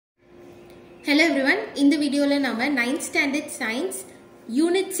Hello everyone, in the video la nama 9th standard science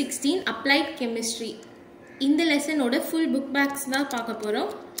unit 16 applied chemistry in the lesson oda full book backs na paaka porom.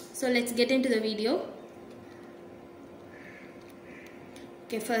 So let's get into the video.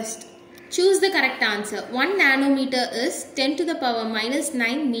 Okay, first choose the correct answer. 1 nanometer is 10 to the power minus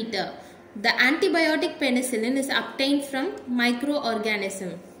 9 meter. The antibiotic penicillin is obtained from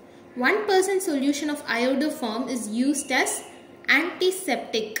microorganism. 1% solution of iodoform is used as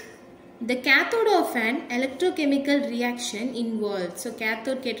antiseptic. The cathode of an electrochemical reaction involves. So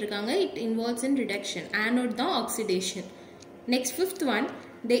cathode ketirukanga, it involves in reduction. Anode da oxidation. Next, fifth one,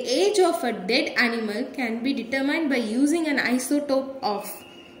 the age of a dead animal can be determined by using an isotope of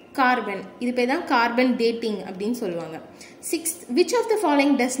carbon. Idu peda carbon dating appdin solluvaanga. Sixth, which of the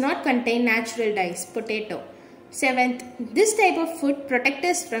following does not contain natural dyes? Potato. Seventh, this type of food protects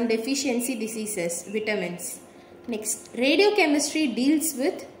us from deficiency diseases, vitamins. Next, radiochemistry deals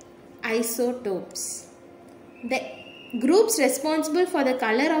with isotopes. The groups responsible for the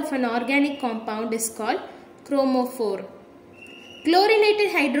color of an organic compound is called chromophore.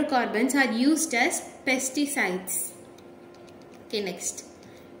 Chlorinated hydrocarbons are used as pesticides. Okay, next.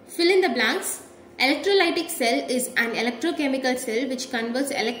 Fill in the blanks. Electrolytic cell is an electrochemical cell which converts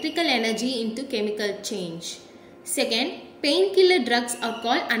electrical energy into chemical change. Second, painkiller drugs are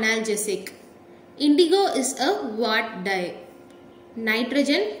called analgesic. Indigo is a what dye?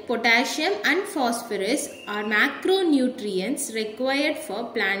 Nitrogen, potassium and phosphorus are macronutrients required for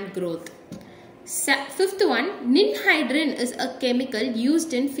plant growth. Fifth one, ninhydrin is a chemical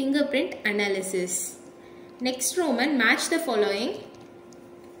used in fingerprint analysis. Next Roman, match the following.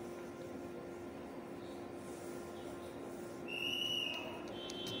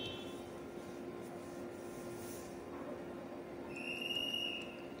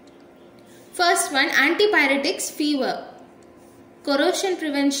 First one, antipyretics, fever. Corrosion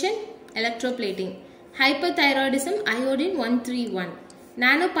prevention, electroplating. Hyperthyroidism, iodine 131.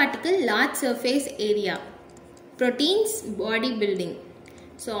 Nanoparticle, large surface area. Proteins, bodybuilding.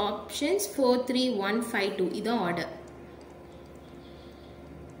 So options 4, 3, 1, 5, 2. This is the order.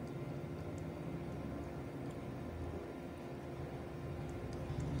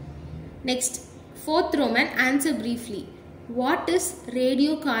 Next, fourth Roman, answer briefly. What is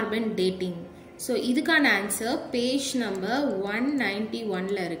radiocarbon dating? So, இதுக்கான answer page number 191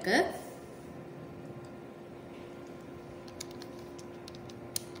 ல இருக்கு.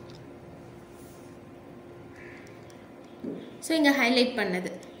 So, இங்க highlight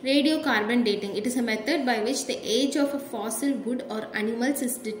பண்ணது. Radiocarbon dating. It is a method by which the age of a fossil wood or animals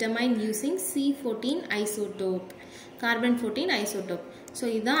is determined using C14 isotope. Carbon 14 isotope. So,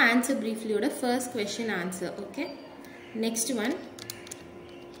 இதுதான் answer briefly ஓட first question answer. Okay. Next one.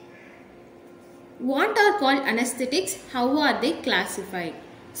 What are called anesthetics? How are they classified?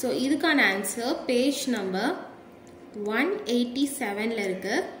 So, இதுக்கான answer page number 187 ல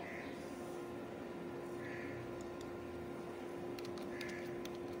இருக்கு.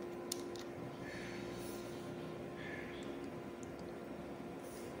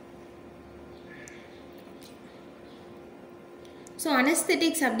 So,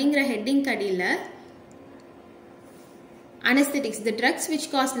 anesthetics அப்படிங்கிற heading கடியில anesthetics, the drugs which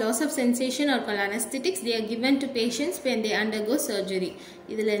cause loss of sensation are called anesthetics. They are given to patients when they undergo surgery.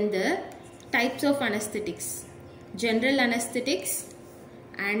 இதில் இந்த types of anesthetics, general anesthetics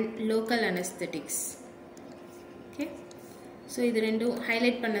and local anesthetics. Okay, so இது ரெண்டும்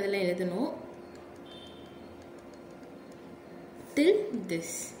highlight பண்ணதில் எழுதணும் till this.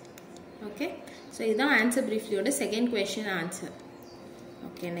 Okay, so இதுதான் answer briefly ஓட second question answer.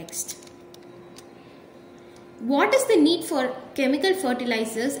 Okay, next. What is the need for chemical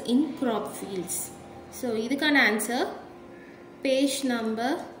fertilizers in crop fields? So, இதுக்கான answer page number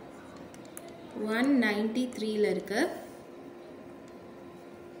 193 ல இருக்கு.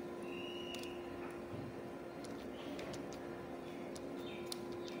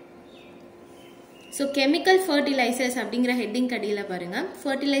 So, chemical fertilizers அப்படிங்கிற heading கடியில பாருங்க.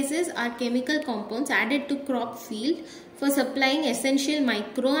 Fertilizers are chemical compounds added to crop field for supplying essential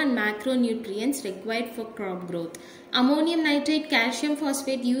micro and macronutrients required for crop growth. Ammonium nitrate, calcium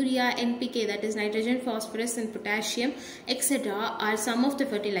phosphate, urea, NPK, that is nitrogen, phosphorus and potassium, etc. are some of the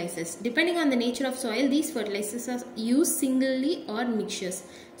fertilizers. Depending on the nature of soil, these fertilizers are used singly or mixtures.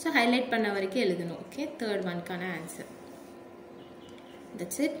 So, highlight பண்ண வரைக்கும் எழுதணும். Okay, third one கான answer.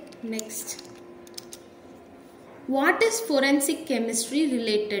 That's it. Next. What is forensic chemistry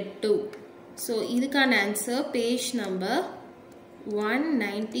related to? So, இதுக்கான answer page number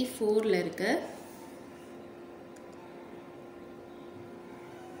 194 ல இருக்கு.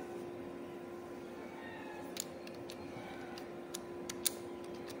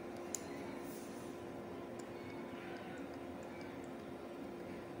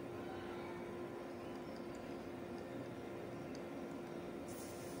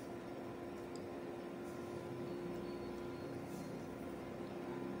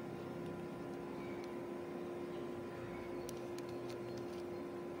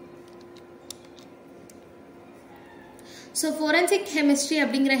 So forensic chemistry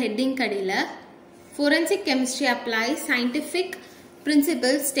அப்படிங்கிற heading கடியில forensic chemistry applies scientific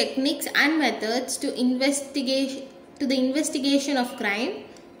principles, techniques and methods to the investigation of crime.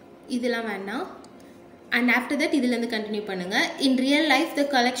 இதெல்லாம் வேண்டாம். And after that இதில இருந்து continue பண்ணுங்க. In real life, the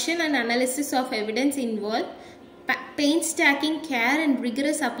collection and analysis of evidence involve painstaking care and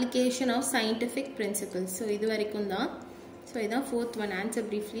rigorous application of scientific principles. So இது வரைக்கும் தான். So இதான் fourth one. Answer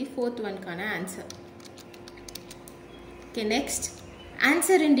briefly. Fourth one கான answer. Okay, next.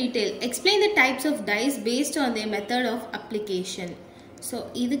 Answer in detail. Explain the types of dyes based on their method of application. So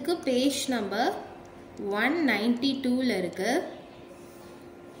இதுக்கு page number 192 ல இருக்கு.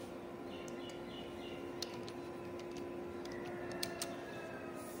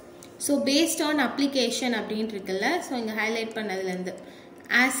 So based on application அப்படினு இருக்குல்ல, so இங்க highlight பண்ணதுல இருந்து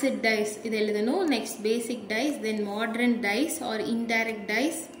acid dyes இது எழுதணும். Next basic dyes, then modern dyes or indirect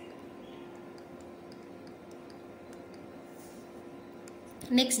dyes.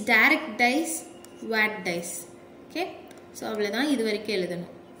 Next direct dyes, wet dyes. Okay, so அவ்வளவுதான் இது வரைக்கும்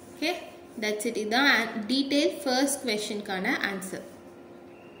எழுதணும். Okay, that's it. இதான் detail first question கான answer.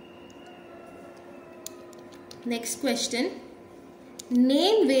 Next question.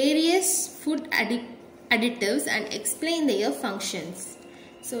 Name various food additives and explain their functions.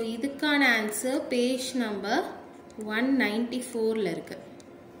 So இதுக்கான answer page number 194 ல இருக்கு.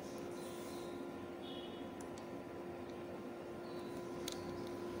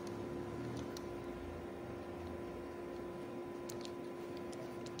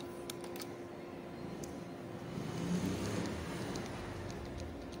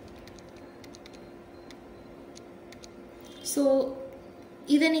 So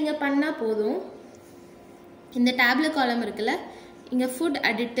இதை நீங்க பண்ணா போதும். இந்த டேப்லெட் காலம் இருக்குல்ல, இங்க food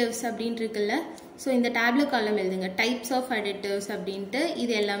additives அப்படினு இருக்குல்ல, so இந்த டேப்லெட் காலம் எழுதுங்க. types of additives அப்படினு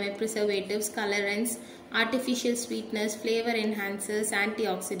இது எல்லாமே preservatives, colorants, artificial sweeteners, flavor enhancers,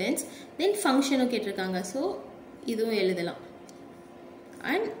 antioxidants, then function கேட்டிருக்காங்க. so இதுவும் எழுதலாம்.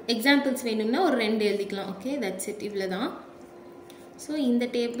 and examples வேணும்னா ஒரு ரெண்டு எழுதிக்கலாம். okay, that's it. இவ்வளவுதான். so இந்த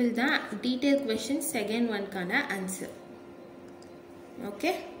டேபிள் தான் detail question second one கான answer.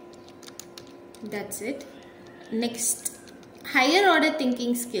 Okay, that's it. Next, higher order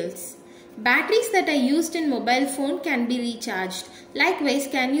thinking skills. Batteries that are used in mobile phone can be recharged. Likewise,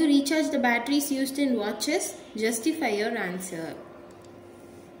 can you recharge the batteries used in watches? Justify your answer.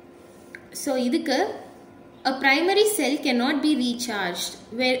 So இதுக்கு a primary cell cannot be recharged.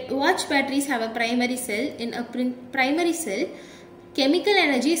 Where watch batteries have a primary cell, in a primary cell chemical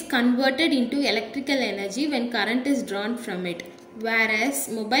energy is converted into electrical energy when current is drawn from it. Whereas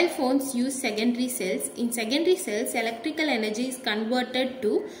mobile phones use secondary cells. In secondary cells, electrical energy is converted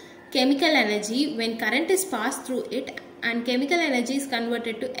to chemical energy when current is passed through it, and chemical energy is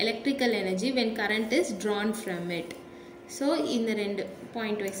converted to electrical energy when current is drawn from it. So in the ரெண்டு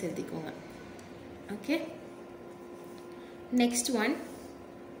point wise எழுதிக்கோங்க. Okay, next one.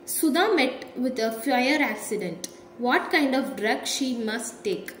 Sudha met with a fire accident. What kind of drug she must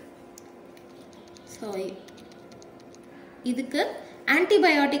take? So இதுக்கு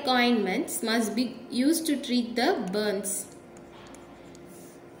antibiotic ointments must be used to treat the burns.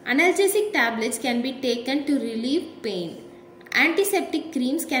 Analgesic tablets can be taken to relieve pain. Antiseptic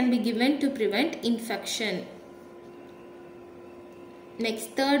creams can be given to prevent infection. Next,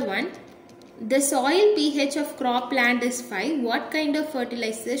 third one. The soil pH of cropland is 5. What kind of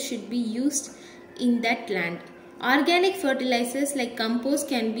fertilizers should be used in that land? Organic fertilizers like compost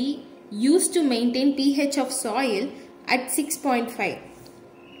can be used to maintain pH of soil at 6.5,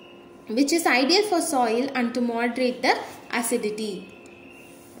 which is ideal for soil and to moderate the acidity.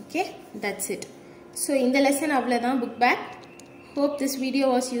 Okay, that's it. So in the lesson avladhaan book back. Hope this video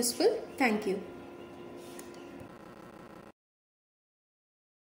was useful. Thank you.